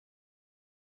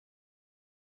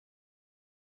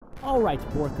Alright,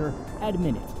 Porker,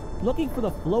 admit it. Looking for the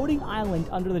floating island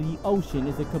under the ocean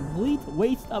is a complete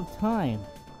waste of time.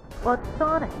 But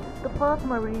Sonic, the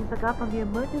plasma readings I got from the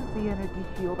emergency energy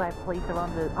shield I placed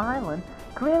around the island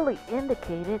clearly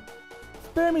indicated...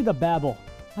 Spare me the babble.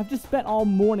 I've just spent all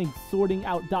morning sorting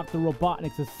out Dr.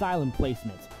 Robotnik's asylum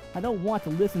placements. I don't want to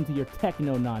listen to your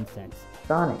techno nonsense.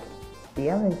 Sonic,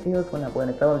 the island shields went up when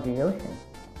it fell into the ocean.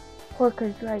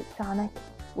 Porker's right, Sonic.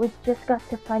 We've just got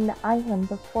to find the island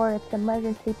before its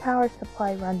emergency power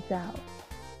supply runs out.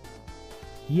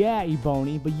 Yeah,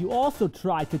 Ebony, but you also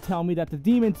tried to tell me that the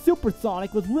demon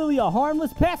Supersonic was really a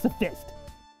harmless pacifist.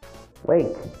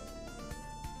 Wait,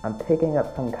 I'm picking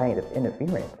up some kind of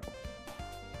interference.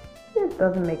 This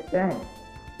doesn't make sense.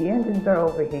 The engines are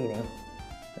overheating.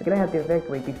 We're gonna have to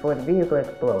evacuate before the vehicle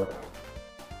explodes.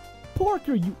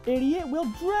 Porker, you idiot, we'll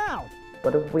drown!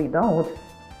 But if we don't,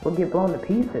 we'll get blown to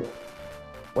pieces.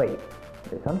 Wait,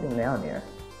 there's something down there.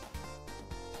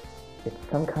 It's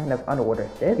some kind of underwater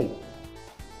city.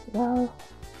 Well,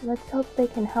 let's hope they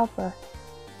can help us.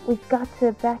 We've got to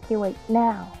evacuate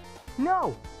now.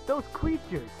 No! Those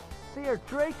creatures! They are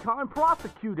Dracon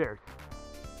prosecutors!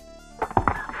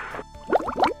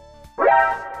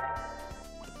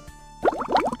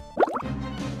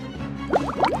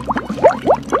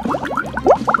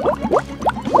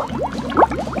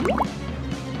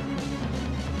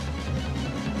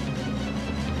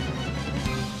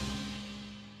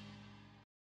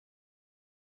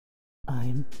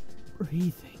 I'm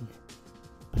breathing.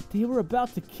 But they were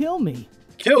about to kill me.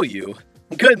 Kill you?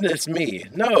 Goodness me,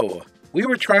 no. We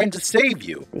were trying to save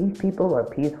you. These people are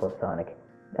peaceful, Sonic.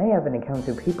 They haven't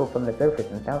encountered people from the surface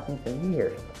in thousands of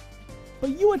years.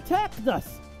 But you attacked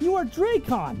us! You are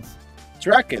Dracons!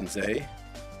 Dragons, eh?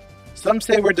 Some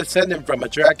say we're descended from a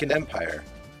dragon empire.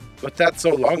 But that's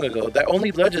so long ago that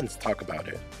only legends talk about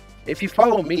it. If you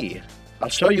follow me, I'll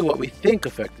show you what we think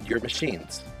affected your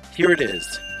machines. Here it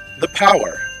is. The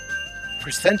power.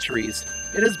 For centuries,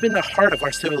 it has been the heart of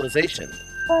our civilization.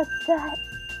 But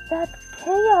that's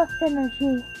chaos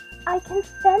energy. I can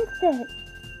sense it.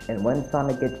 And when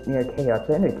Sonic gets near chaos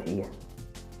energy...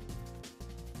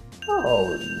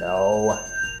 Oh no.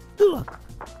 Ugh.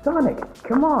 Sonic,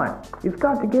 come on. You've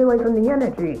got to get away from the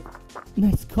energy.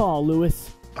 Nice call,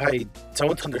 Lewis. I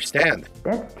don't understand.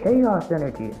 That's chaos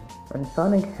energy. When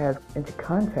Sonic has into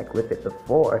contact with it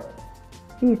before,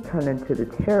 he's turned into the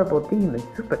terrible demon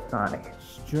Supersonic.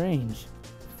 Strange.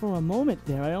 For a moment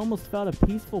there, I almost felt a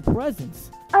peaceful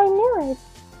presence. I knew it.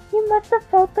 You must have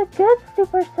felt the good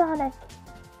Supersonic.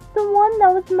 The one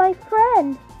that was my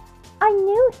friend. I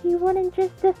knew he wouldn't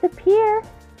just disappear.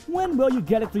 When will you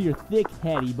get it through your thick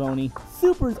head, Ebony?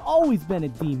 Super's always been a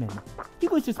demon. He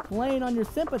was just playing on your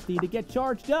sympathy to get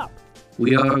charged up.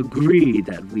 We are agreed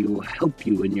that we will help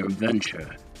you in your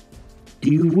venture.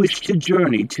 Do you wish to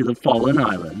journey to the fallen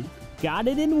island? Got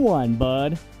it in one,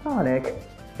 bud. Sonic,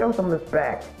 show some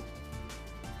respect.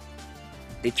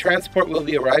 A transport will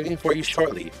be arriving for you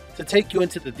shortly to take you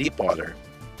into the deep water.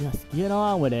 Just get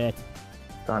on with it.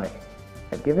 Sonic,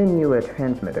 I've given you a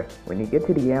transmitter. When you get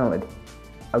to the island,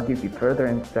 I'll give you further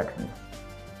instructions.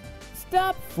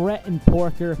 Stop fretting,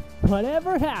 Porker.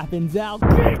 Whatever happens, I'll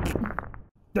kick.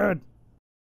 Dead.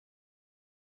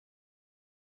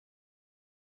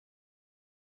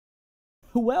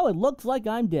 Well, it looks like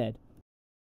I'm dead.